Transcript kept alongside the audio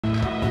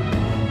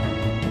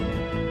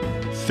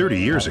30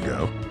 years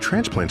ago,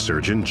 transplant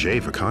surgeon Jay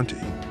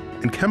Vacanti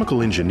and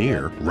chemical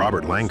engineer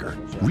Robert Langer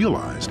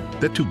realized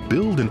that to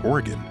build an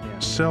organ,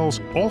 cells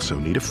also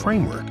need a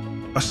framework,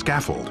 a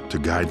scaffold to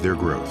guide their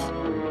growth.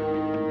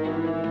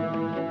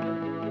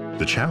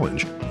 The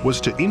challenge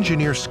was to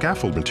engineer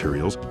scaffold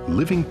materials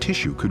living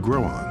tissue could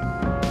grow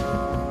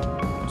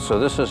on. So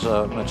this is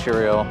a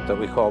material that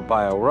we call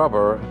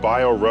biorubber.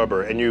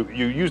 Biorubber, and you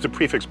use the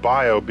prefix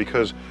bio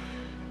because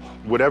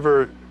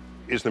whatever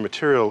is the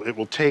material it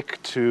will take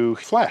to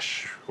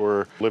flesh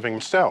or living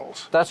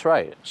cells. That's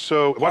right.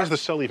 So why does the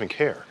cell even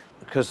care?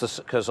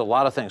 Because a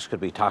lot of things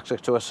could be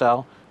toxic to a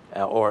cell,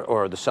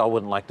 or the cell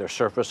wouldn't like their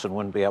surface and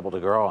wouldn't be able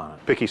to grow on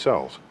it. Picky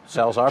cells.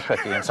 Cells are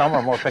picky, and some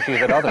are more picky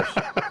than others.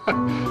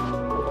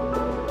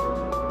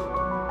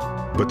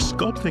 But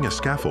sculpting a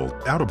scaffold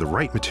out of the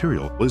right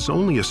material is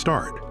only a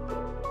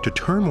start. To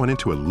turn one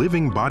into a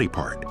living body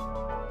part,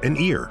 an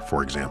ear,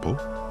 for example,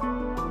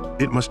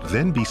 it must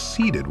then be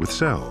seeded with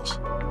cells.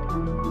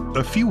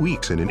 A few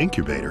weeks in an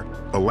incubator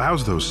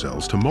allows those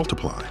cells to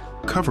multiply,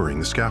 covering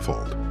the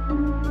scaffold.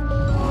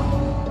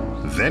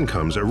 Then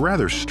comes a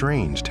rather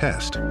strange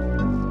test.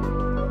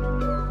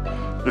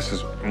 This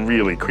is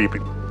really creepy.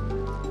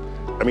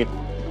 I mean,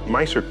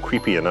 mice are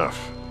creepy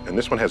enough, and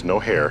this one has no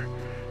hair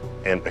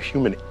and a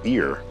human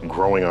ear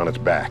growing on its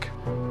back.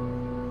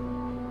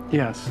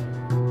 Yes.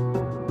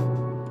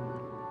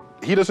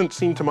 He doesn't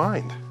seem to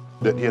mind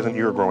that he has an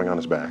ear growing on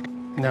his back.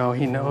 No,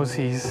 he knows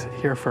he's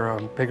here for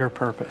a bigger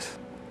purpose.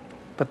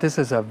 But this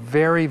is a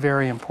very,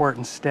 very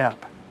important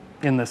step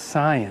in the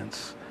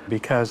science,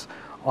 because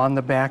on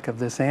the back of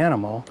this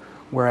animal,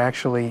 we're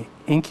actually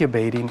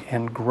incubating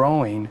and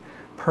growing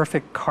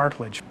perfect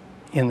cartilage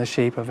in the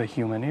shape of a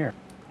human ear.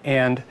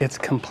 And it's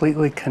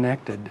completely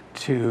connected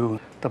to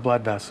the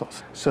blood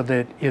vessels, so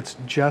that it's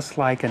just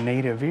like a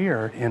native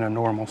ear in a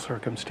normal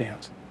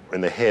circumstance. In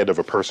the head of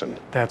a person.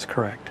 That's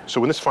correct. So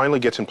when this finally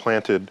gets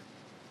implanted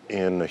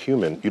in a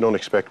human, you don't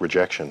expect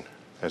rejection,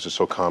 as is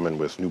so common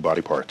with new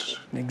body parts.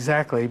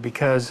 Exactly,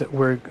 because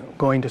we're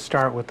going to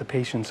start with the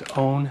patient's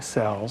own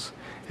cells.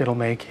 It'll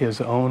make his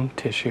own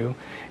tissue,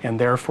 and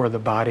therefore the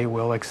body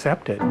will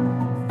accept it.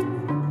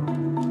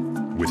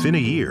 Within a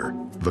year,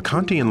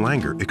 Vacanti and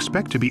Langer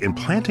expect to be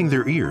implanting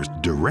their ears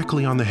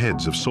directly on the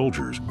heads of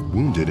soldiers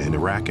wounded in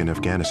Iraq and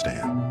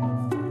Afghanistan.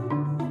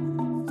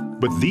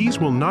 But these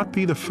will not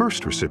be the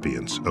first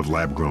recipients of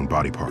lab-grown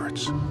body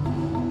parts.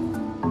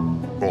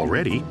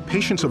 Already,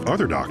 patients of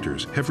other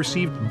doctors have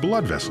received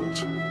blood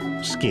vessels,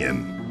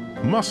 skin,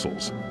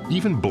 muscles,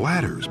 even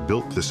bladders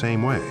built the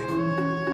same way.